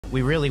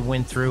we really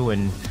went through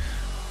and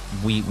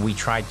we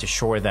tried to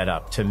shore that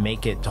up, to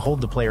make it, to hold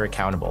the player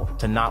accountable,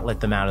 to not let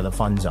them out of the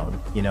fun zone.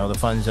 You know, the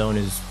fun zone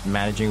is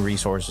managing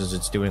resources,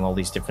 it's doing all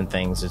these different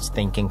things, it's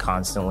thinking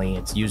constantly,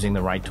 it's using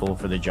the right tool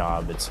for the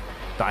job, it's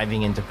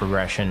diving into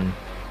progression.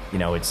 You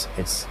know, it's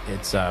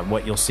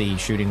what you'll see,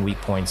 shooting weak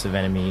points of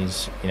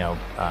enemies, you know,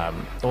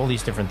 all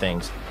these different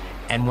things.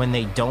 And when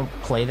they don't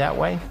play that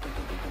way,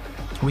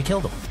 we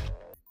kill them.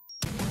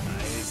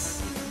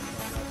 Nice.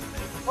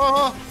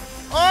 Oh,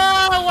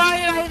 why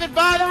did I even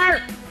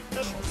bother?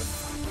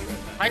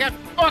 I got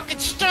fucking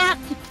stuck!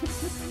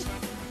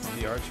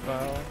 The arch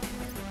file.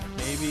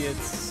 Maybe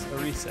it's a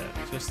reset,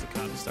 just to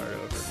kind of start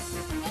over.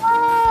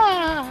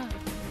 Ah!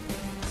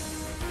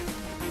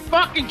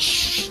 Fucking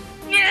shit!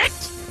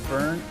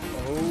 Burn.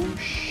 Oh,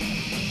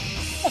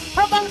 shit.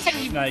 Come on!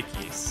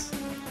 Nikes.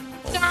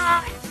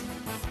 Ah!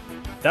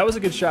 That was a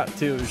good shot,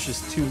 too. It was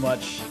just too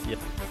much. Yeah.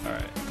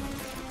 Alright.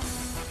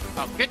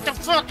 Oh, get the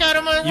fuck out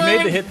of my way! You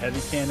made the hit heavy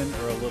cannon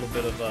or a little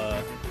bit of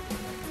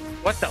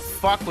What the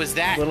fuck was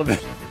that? a little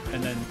bit.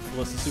 And then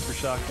let's the super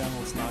shotgun.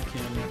 Let's knock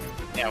him.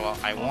 Yeah, well,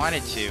 I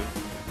wanted to,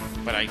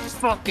 but I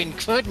fucking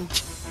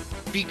couldn't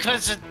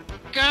because of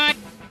God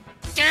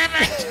damn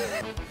it!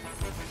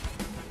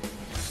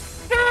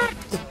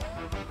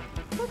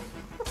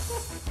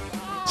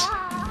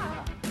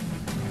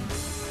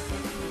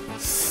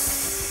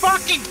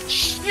 Fucking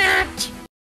shit!